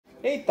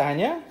Hey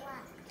Tanya,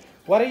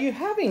 what are you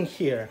having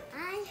here?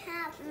 I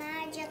have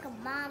Magic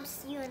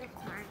Bombs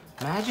Unicorn.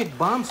 Magic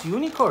Bombs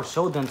Unicorn,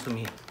 show them to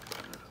me.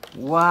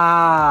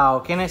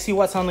 Wow, can I see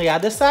what's on the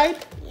other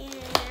side? Yeah.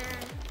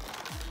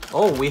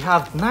 Oh, we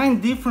have 9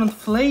 different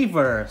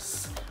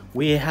flavors.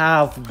 We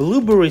have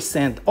blueberry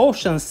scent,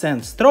 ocean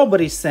scent,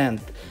 strawberry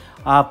scent,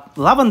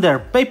 lavender,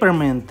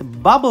 peppermint,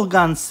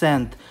 bubblegum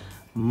scent,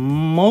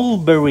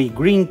 mulberry,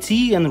 green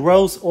tea, and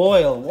rose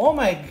oil. Oh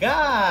my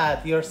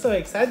God, you're so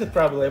excited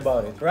probably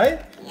about it,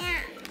 right? Yeah.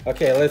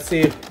 Okay, let's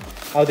see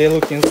how they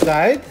look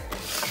inside.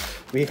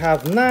 We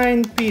have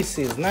 9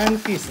 pieces, 9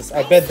 pieces.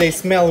 I bet they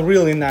smell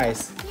really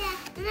nice. Yeah,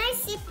 and I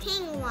see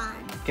pink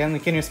one.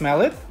 Can you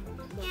smell it?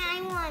 Yeah,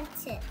 I want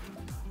it.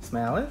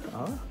 Smell it?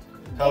 Oh.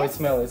 How it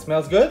smells? It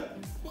smells good?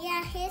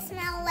 Yeah, it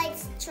smells like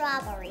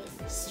strawberry.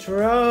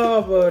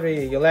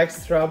 Strawberry. You like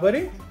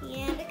strawberry?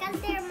 Yeah, because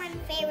they're my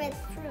favorite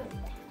fruit.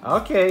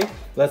 Okay,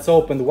 let's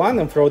open one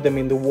and throw them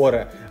in the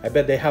water. I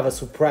bet they have a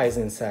surprise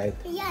inside.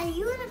 Yeah,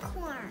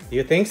 unicorn.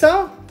 You think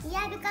so?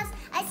 Yeah, because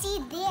I see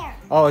it there.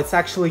 Oh, it's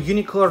actually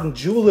unicorn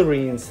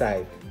jewelry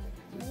inside.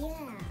 Yeah.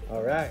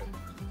 All right.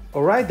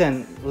 All right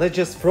then, let's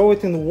just throw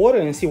it in the water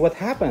and see what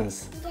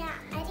happens. Yeah,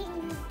 I think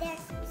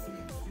there's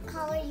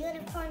color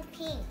unicorn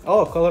pink.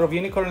 Oh, color of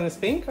unicorn is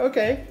pink?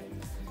 Okay.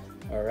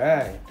 All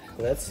right,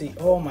 let's see.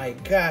 Oh my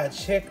God,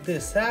 check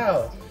this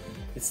out.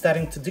 It's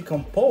starting to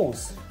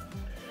decompose.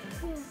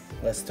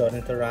 Let's turn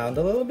it around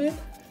a little bit.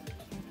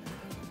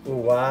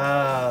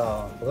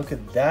 Wow, look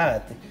at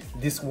that.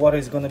 This water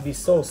is gonna be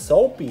so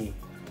soapy.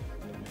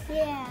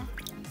 Yeah.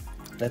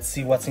 Let's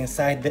see what's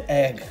inside the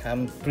egg.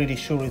 I'm pretty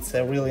sure it's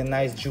a really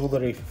nice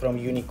jewelry from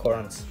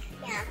unicorns.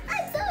 Yeah,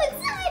 I'm so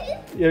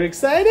excited. You're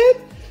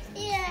excited?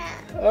 Yeah.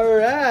 All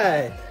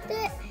right.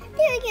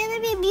 They're gonna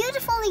be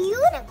beautiful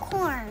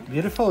unicorn.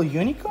 Beautiful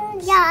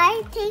unicorns? Yeah,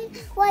 I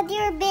think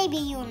they're baby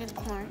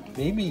unicorn.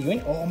 Baby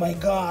unicorn? Oh my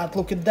God,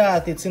 look at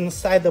that. It's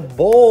inside the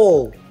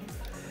bowl.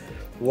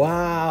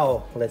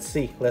 Wow. Let's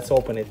see. Let's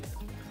open it.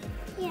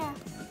 Yeah.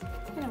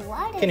 And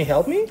what Can you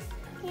help me?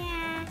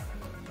 Yeah.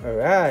 All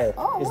right.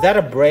 Oh, Is that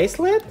a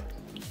bracelet?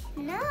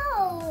 No.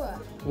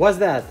 What's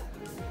that?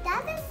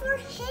 That is for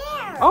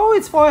hair. Oh,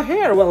 it's for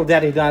hair. Well,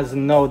 Daddy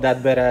doesn't know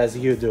that better as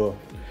you do.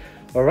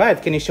 All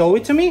right. Can you show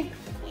it to me?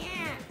 Yeah.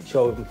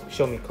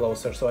 Show me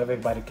closer so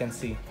everybody can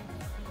see.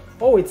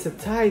 Oh, it's a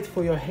tie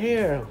for your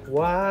hair.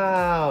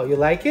 Wow. You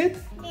like it?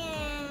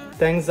 Yeah.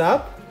 Thumbs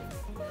up.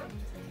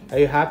 Are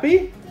you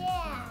happy?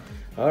 Yeah.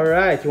 All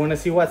right. You want to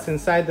see what's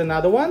inside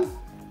another one?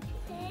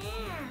 Yeah.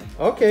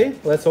 Okay.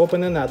 Let's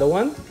open another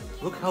one.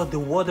 Look how the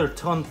water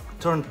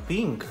turned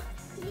pink.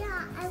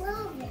 Yeah, I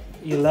love it.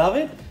 You love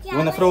it? Yeah, You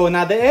want to but- throw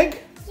another egg?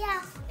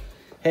 Yeah.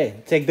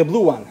 Hey, take the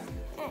blue one.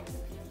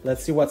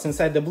 Let's see what's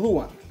inside the blue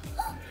one.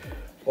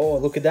 Oh,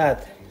 look at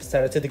that.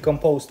 Started to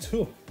decompose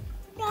too.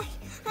 Yeah.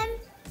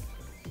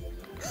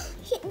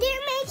 They're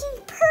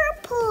making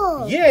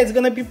purple. Yeah, it's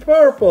gonna be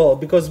purple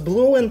because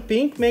blue and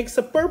pink makes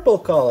a purple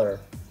color.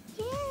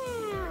 Yeah.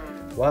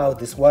 Wow,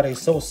 this water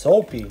is so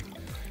soapy.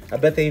 I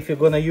bet if you're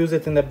gonna use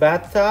it in the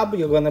bathtub,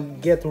 you're gonna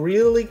get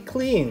really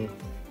clean.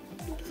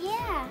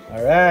 Yeah.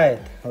 All right,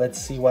 let's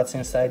see what's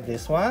inside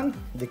this one.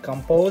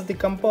 Decompose,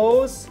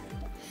 decompose.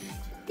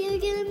 They're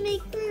gonna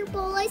make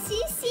purple. I see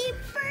It's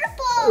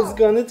purple.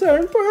 gonna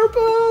turn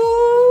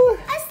purple.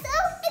 I'm so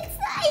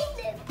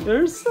excited.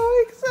 You're so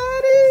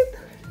excited.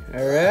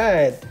 All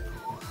right,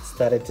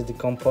 started to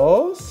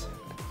decompose.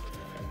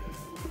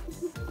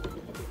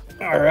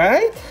 All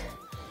right.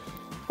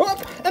 Oh,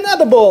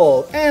 another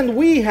bowl, and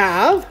we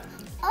have.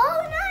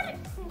 Oh,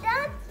 not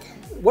that.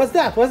 What's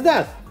that? What's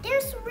that?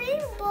 There's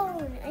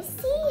rainbow. I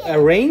see it. A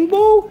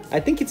rainbow? I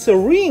think it's a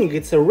ring.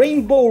 It's a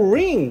rainbow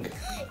ring.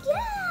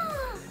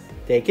 Yeah.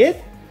 Take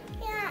it.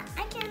 Yeah,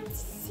 I can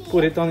see.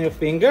 Put it on your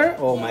finger.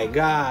 Oh my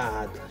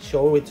God.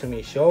 Show it to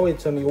me. Show it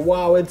to me.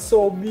 Wow, it's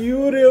so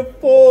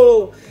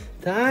beautiful.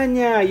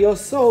 Tanya, you're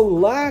so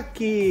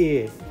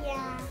lucky.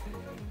 Yeah.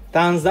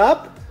 Thumbs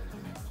up.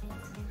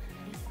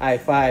 High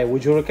five.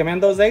 Would you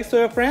recommend those eggs to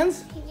your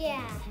friends?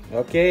 Yeah.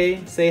 Okay.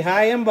 Say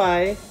hi and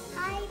bye.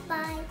 Hi,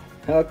 bye.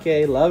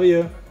 Okay. Love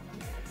you.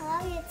 I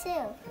love you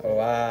too.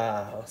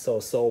 Wow. So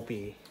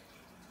soapy.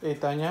 Hey,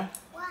 Tanya.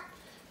 What?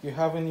 You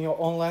having your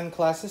online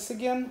classes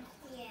again?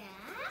 Yeah.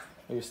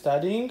 Are you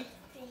studying?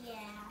 Yeah.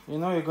 You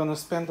know, you're gonna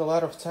spend a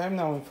lot of time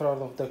now in front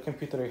of the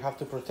computer. You have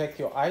to protect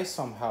your eyes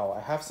somehow.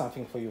 I have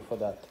something for you for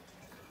that.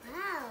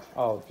 Wow.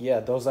 Oh, yeah,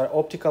 those are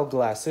optical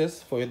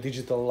glasses for your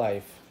digital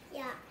life.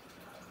 Yeah.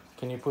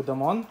 Can you put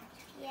them on?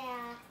 Yeah.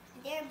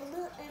 They're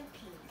blue and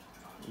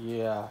pink.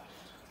 Yeah.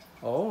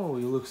 Oh,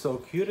 you look so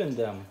cute in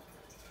them.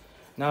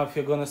 Now, if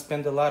you're gonna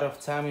spend a lot of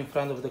time in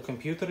front of the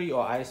computer,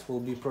 your eyes will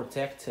be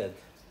protected.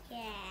 Yeah.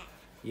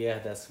 Yeah,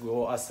 that's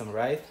awesome,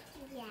 right?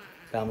 Yeah.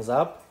 Thumbs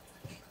up.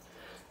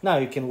 Now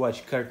you can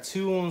watch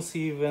cartoons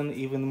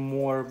even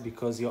more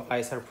because your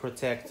eyes are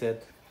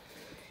protected.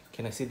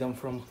 Can I see them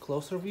from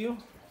closer view?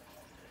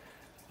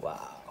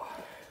 Wow.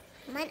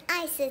 My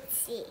eyes should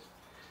see.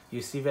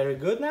 You see very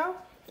good now?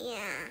 Yeah.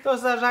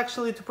 Those are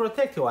actually to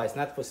protect your eyes,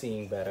 not for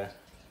seeing better.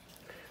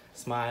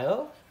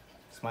 Smile.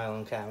 Smile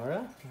on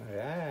camera. All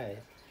right.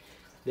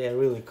 They're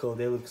really cool.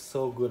 They look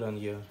so good on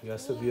you. You're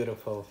so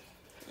beautiful.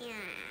 Yeah.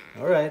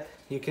 All right.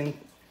 You can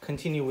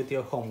continue with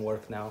your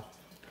homework now.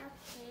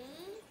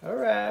 Okay. All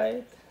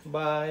right.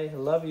 Bye.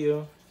 Love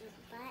you.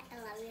 Bye. I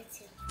love you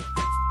too.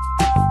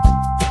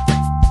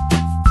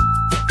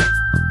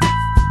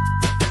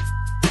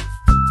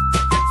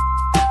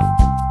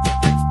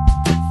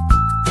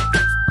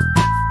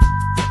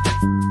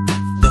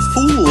 The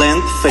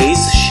full-length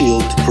face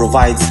shield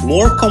provides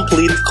more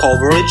complete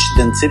coverage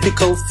than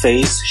typical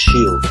face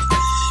shield.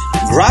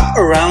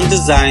 Wrap-around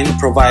design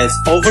provides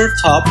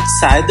over-top,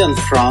 side and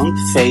front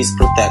face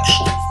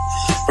protection.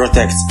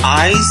 Protects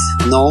eyes,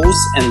 nose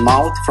and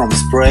mouth from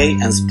spray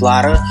and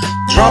splatter,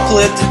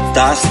 droplet,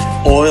 dust,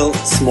 oil,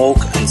 smoke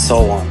and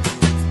so on.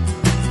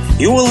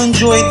 You will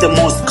enjoy the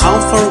most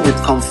comfort with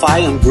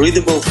comfy and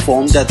breathable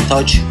foam that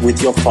touch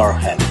with your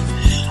forehead.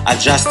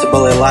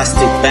 Adjustable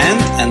elastic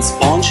band and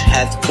sponge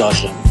head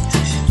cushion.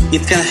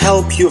 It can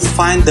help you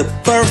find the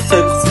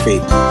perfect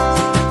fit.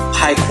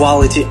 High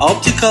quality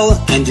optical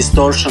and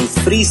distortion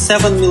free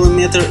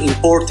 7mm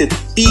imported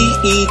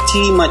PET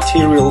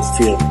material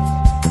film.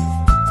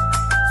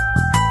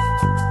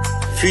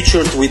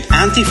 Featured with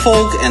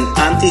anti-fog and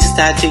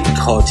anti-static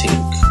coating.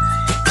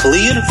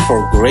 Clear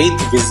for great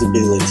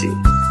visibility.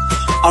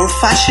 Our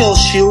facial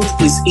shield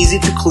is easy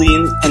to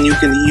clean and you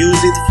can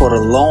use it for a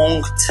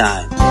long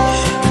time.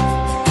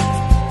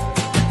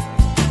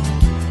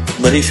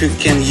 But if you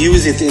can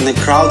use it in a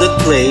crowded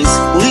place,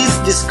 please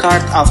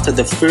discard after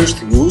the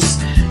first use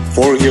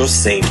for your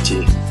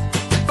safety.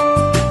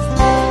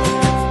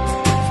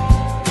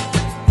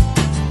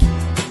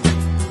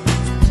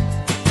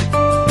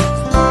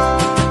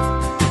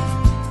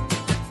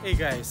 Hey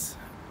guys,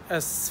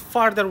 as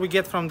farther we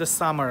get from the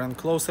summer and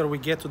closer we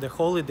get to the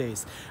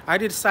holidays, I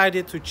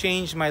decided to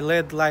change my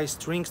LED light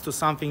strings to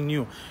something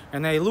new.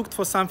 And I looked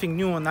for something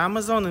new on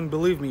Amazon, and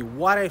believe me,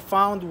 what I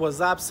found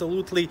was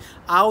absolutely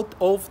out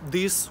of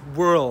this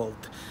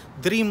world.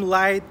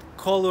 Dreamlight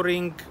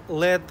coloring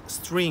LED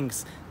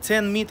strings,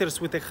 10 meters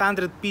with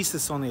 100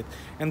 pieces on it.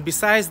 And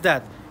besides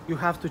that, you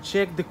have to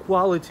check the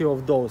quality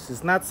of those.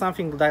 It's not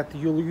something that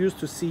you used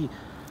to see.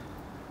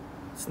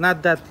 It's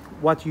not that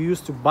what you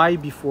used to buy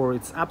before.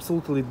 It's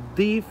absolutely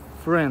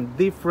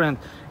different.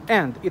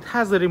 And it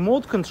has a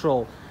remote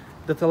control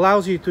that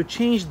allows you to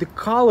change the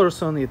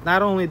colors on it.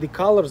 Not only the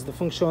colors, the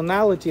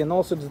functionality, and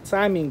also the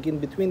timing in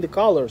between the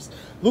colors.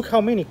 Look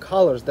how many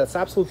colors. That's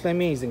absolutely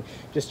amazing.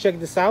 Just check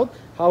this out,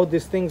 how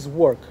these things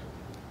work.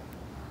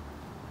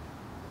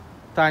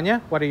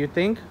 Tanya, what do you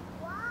think?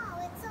 Wow,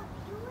 it's so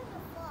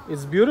beautiful.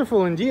 It's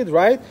beautiful indeed,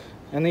 right?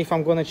 And if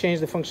I'm gonna change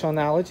the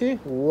functionality,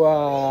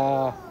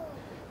 wow.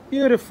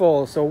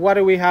 Beautiful. So what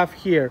do we have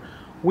here?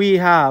 We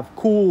have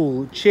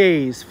cool,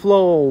 chase,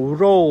 flow,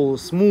 roll,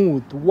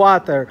 smooth,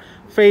 water,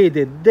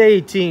 faded,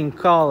 dating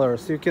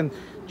colors. You can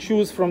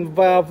choose from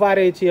a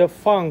variety of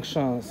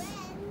functions.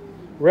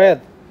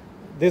 Red.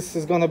 This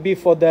is gonna be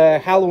for the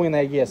Halloween,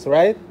 I guess,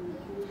 right?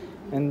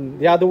 And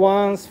the other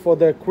ones for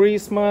the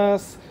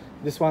Christmas.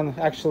 This one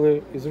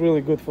actually is really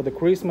good for the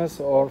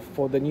Christmas or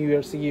for the New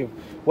Year's Eve.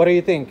 What do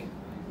you think?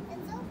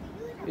 It's so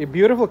beautiful.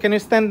 Beautiful. Can you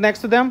stand next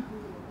to them?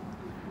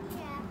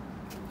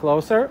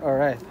 Closer? All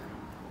right.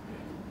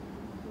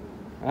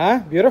 Huh?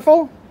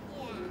 Beautiful?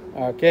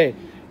 Yeah. Okay.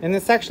 And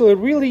it's actually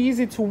really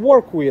easy to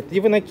work with.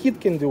 Even a kid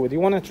can do it.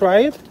 You want to try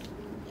it?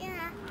 Yeah.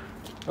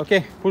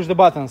 Okay. Push the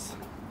buttons.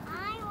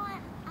 I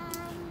want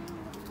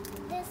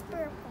this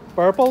purple.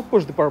 Purple?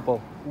 Push the purple.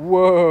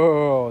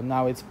 Whoa.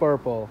 Now it's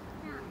purple.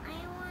 No,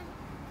 I want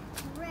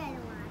red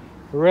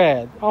one.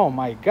 Red. Oh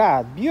my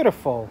God.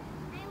 Beautiful.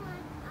 I want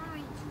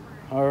orange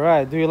one. All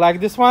right. Do you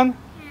like this one? And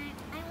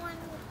I want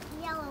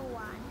yellow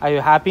one. Are you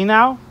happy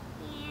now?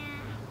 Yeah.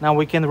 Now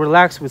we can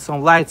relax with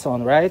some lights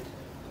on, right?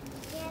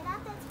 Yeah, that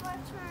is for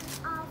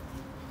turn off.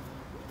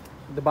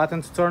 The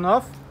button to turn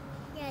off?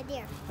 Yeah,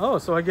 there. Oh,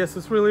 so I guess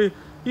it's really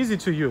easy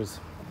to use.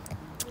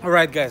 All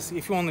right, guys,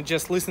 if you want to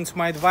just listen to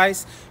my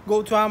advice,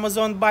 go to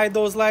Amazon, buy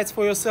those lights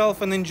for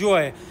yourself and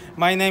enjoy.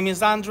 My name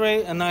is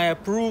Andre and I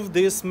approve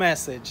this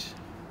message.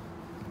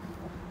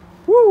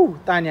 Woo,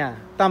 Tanya,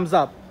 thumbs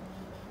up.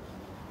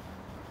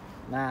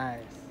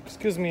 Nice.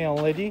 Excuse me, young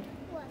lady.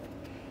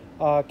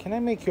 What? Can I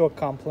make you a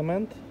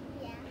compliment?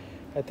 Yeah.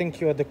 I think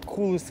you're the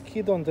coolest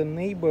kid on the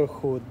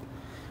neighborhood.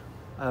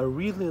 I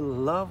really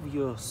love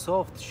your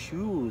soft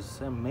shoes.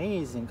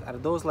 Amazing. Are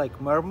those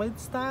like mermaid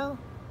style?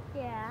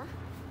 Yeah.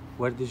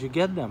 Where did you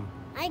get them?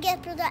 I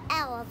get to the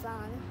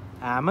Amazon.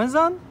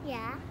 Amazon?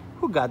 Yeah.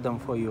 Who got them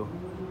for you?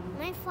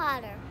 My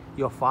father.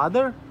 Your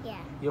father? Yeah.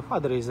 Your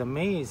father is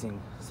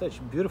amazing. Such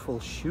beautiful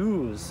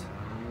shoes.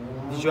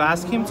 Did you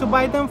ask him to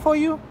buy them for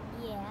you?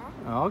 Yeah.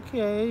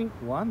 Okay,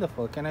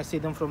 wonderful. Can I see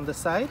them from the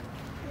side?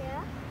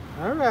 Yeah.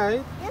 All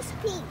right. It's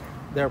pink.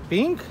 They're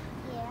pink?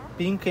 Yeah.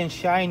 Pink and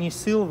shiny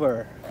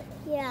silver.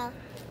 Yeah.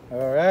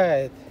 All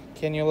right.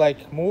 Can you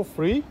like move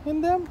free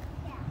in them?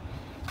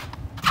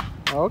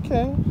 Yeah.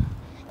 Okay.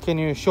 Can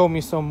you show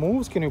me some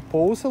moves? Can you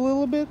pose a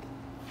little bit?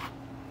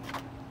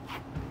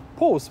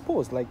 Pose,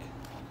 like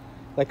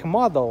Like a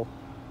model.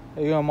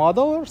 Are you a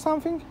model or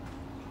something?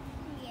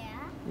 Yeah.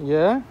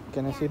 Yeah?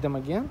 Can I see them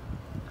again?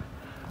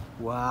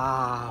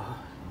 Wow.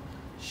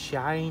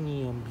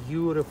 Shiny and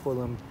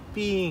beautiful and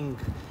pink.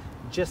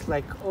 Just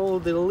like all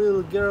the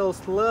little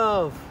girls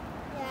love.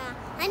 Yeah.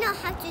 I know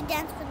how to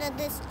dance with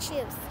these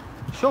shoes.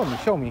 Show me,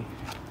 show me.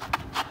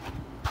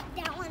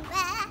 That one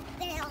back,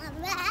 that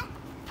one back.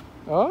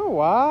 Oh,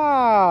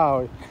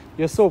 wow.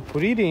 You're so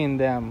pretty in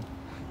them.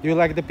 Do you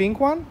like the pink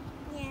one?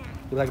 Yeah.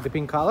 You like the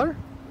pink color?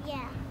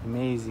 Yeah.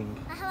 Amazing.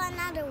 I have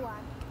another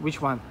one.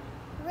 Which one?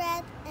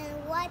 Red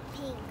and white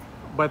pink.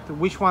 But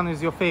which one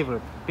is your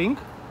favorite? Pink?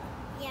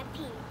 Yeah,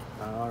 pink.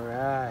 All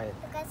right.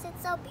 Because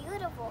it's so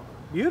beautiful.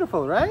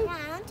 Beautiful, right? Yeah,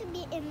 I want to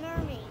be a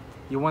mermaid.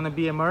 You want to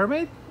be a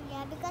mermaid?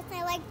 Yeah, because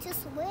I like to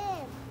swim.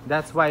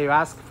 That's why you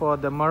ask for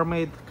the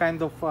mermaid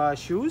kind of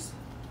shoes?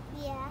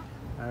 Yeah.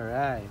 All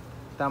right.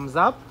 Thumbs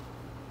up?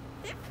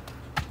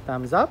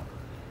 Thumbs up?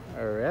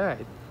 All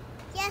right.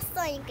 Yes,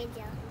 Sonic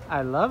Joe.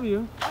 I love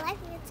you. I like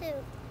you too.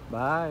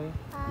 Bye.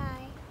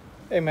 Bye.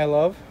 Hey, my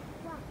love.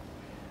 What?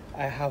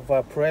 I have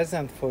a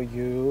present for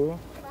you.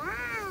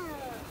 Wow.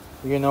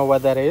 You know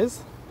what that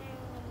is?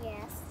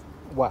 Yes.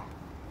 What?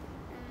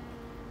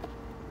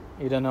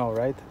 You don't know,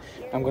 right?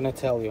 I'm gonna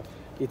tell you.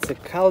 It's a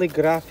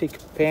calligraphic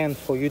pen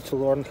for you to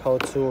learn how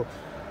to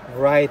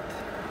write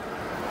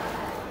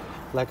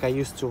like I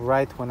used to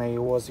write when I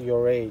was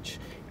your age.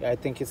 I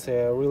think it's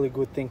a really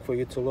good thing for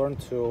you to learn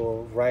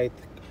to write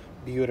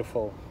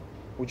beautiful.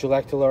 Would you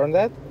like to learn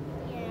that?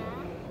 Yeah.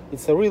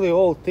 It's a really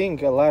old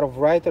thing. A lot of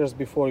writers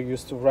before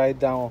used to write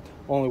down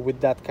only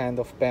with that kind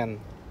of pen.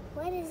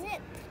 What is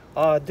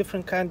it?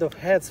 Different kind of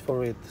heads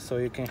for it, so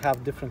you can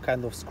have different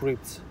kind of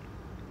scripts.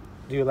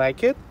 Do you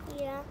like it?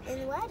 Yeah.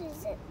 And what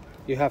is it?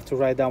 You have to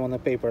write down on a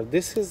paper.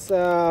 This is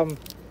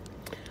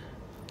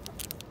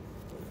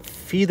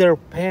feeder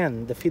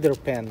pen, the feeder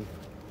pen.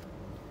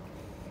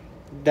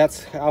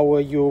 That's how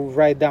you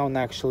write down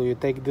actually. You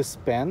take this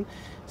pen,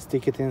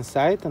 stick it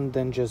inside, and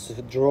then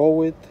just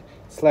draw it.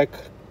 It's like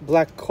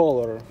black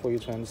color for you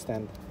to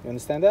understand. You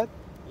understand that?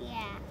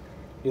 Yeah.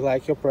 You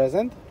like your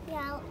present?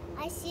 Yeah,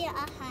 I see a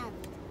hand.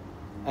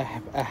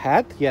 A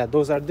hat? Yeah,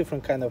 those are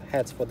different kind of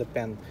hats for the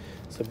pen.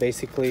 So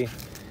basically,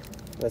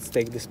 let's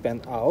take this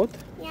pen out.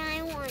 Yeah,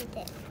 I want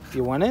it.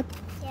 You want it?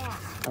 Yeah.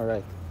 All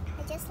right.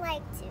 I just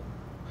like to.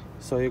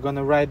 So you're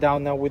gonna write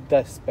down now with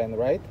this pen,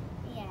 right?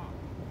 Yeah.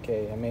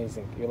 Okay,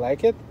 amazing. You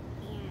like it?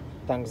 Yeah.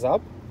 Thumbs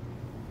up.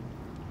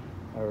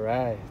 All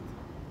right.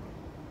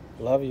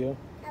 Love you.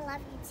 I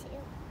love you too.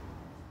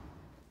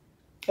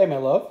 Hey, my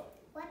love.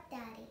 What,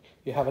 Daddy?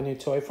 You have a new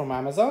toy from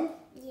Amazon?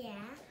 Yeah.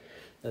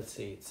 Let's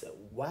see. It's a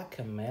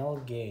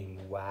whack-a-mole game.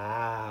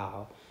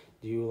 Wow.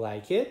 Do you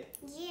like it?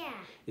 Yeah.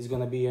 It's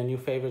gonna be your new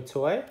favorite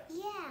toy?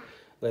 Yeah.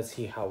 Let's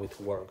see how it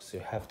works. You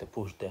have to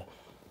push the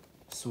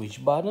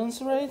switch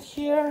buttons right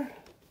here.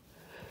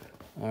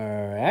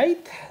 All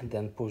right.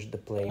 Then push the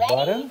play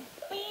button.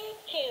 Please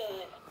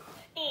choose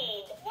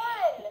speed 1.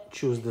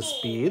 Choose the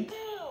speed. 2.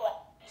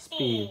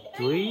 Speed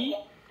 3.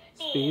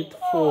 Speed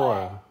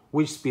 4.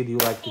 Which speed you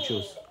like to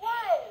choose? 1.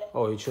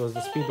 Oh, you chose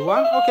the speed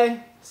 1?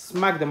 Okay.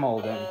 Smack them all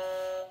then.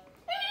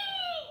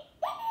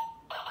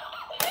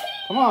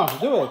 Come on,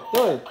 do it,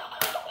 do it.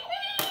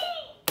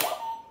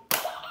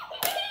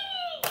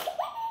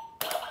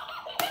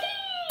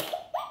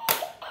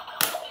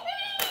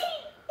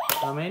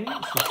 How many?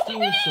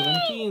 16,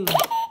 17,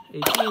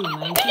 18,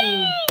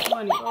 19,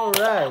 20. All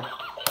right.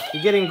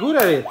 You're getting good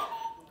at it. Yeah.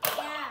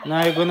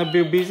 Now you're gonna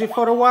be busy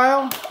for a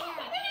while?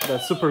 Yeah.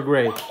 That's super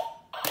great.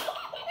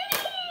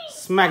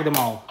 Smack them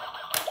all.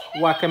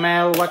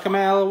 Whack-a-mole,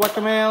 whack-a-mole,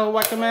 whack-a-mole,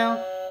 whack-a-mole.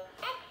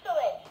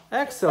 Excellent.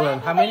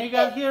 Excellent. How many you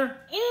got here?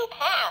 You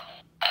passed.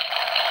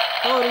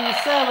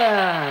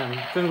 47.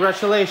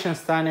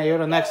 Congratulations, Tanya.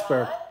 You're an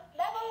expert.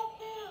 Level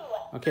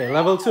 2. Okay,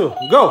 level 2.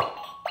 Go. Oh,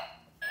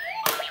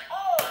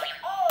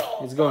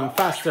 It's going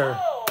faster.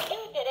 oh, you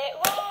did it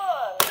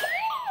wrong.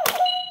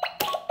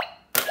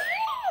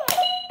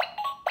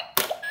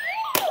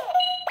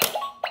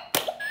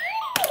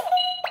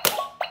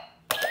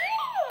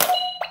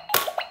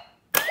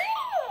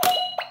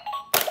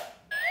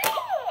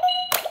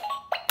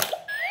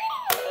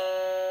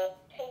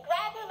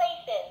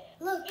 Congratulations.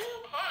 Look. You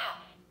passed.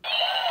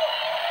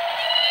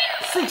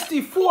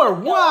 64.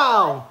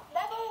 Wow.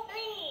 Level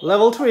 3.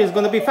 Level 3 is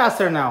going to be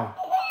faster now.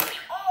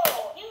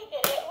 Oh, you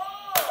did it wrong.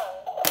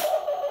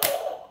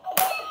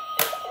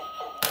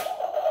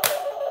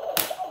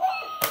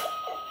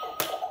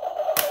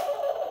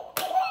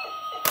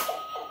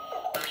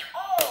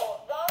 Oh,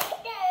 wrong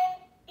again.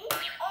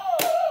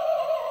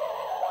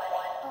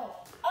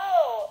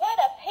 Oh, what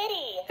a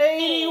pity.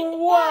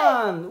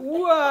 81.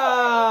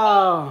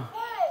 Wow. 1.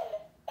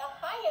 The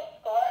highest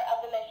score of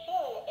the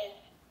machine is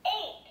 8.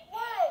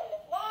 1.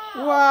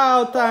 Wow.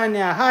 Wow,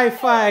 Tanya. High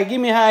five. Give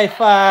me high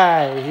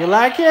five. You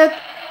like it?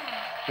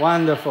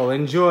 Wonderful.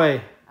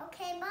 Enjoy.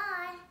 Okay,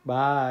 bye.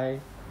 Bye.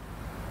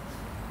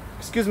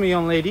 Excuse me,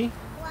 young lady.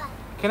 What?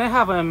 Can I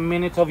have a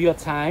minute of your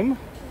time? Yeah.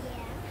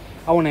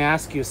 I want to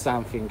ask you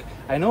something.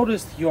 I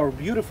noticed your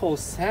beautiful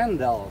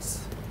sandals.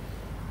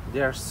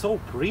 They are so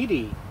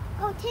pretty.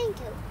 Oh, thank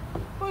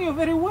you. Oh, you're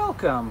very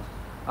welcome.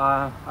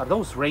 Are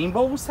those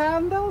rainbow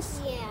sandals?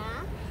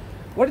 Yeah.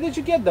 Where did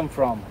you get them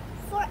from?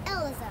 For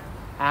Elsa.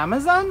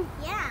 Amazon?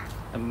 Yeah.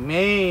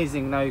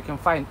 Amazing. Now you can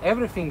find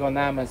everything on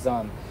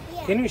Amazon.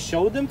 Yeah. Can you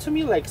show them to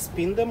me, like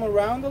spin them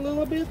around a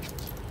little bit?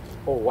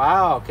 Oh,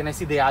 wow. Can I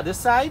see the other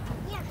side?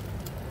 Yeah.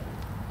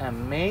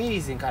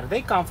 Amazing. Are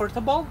they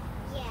comfortable?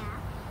 Yeah.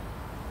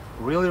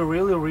 Really,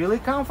 really, really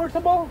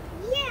comfortable?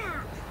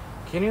 Yeah.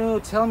 Can you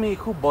tell me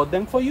who bought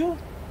them for you?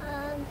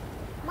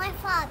 My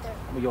father.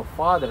 Your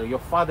father. Your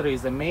father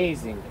is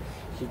amazing.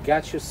 He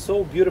got you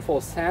so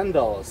beautiful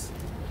sandals.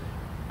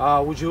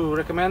 Would you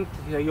recommend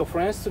your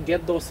friends to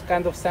get those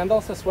kind of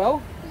sandals as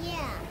well?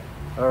 Yeah.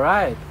 All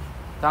right.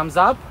 Thumbs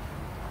up.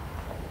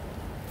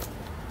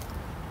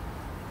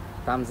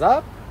 Thumbs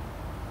up.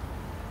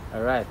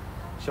 All right.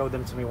 Show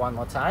them to me one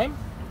more time.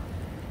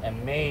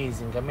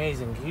 Amazing,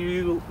 amazing.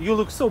 You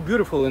look so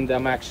beautiful in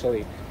them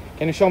actually.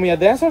 Can you show me a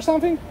dance or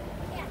something?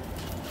 Yeah.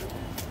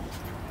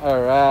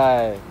 All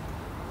right.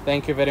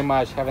 Thank you very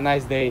much. Have a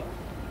nice day.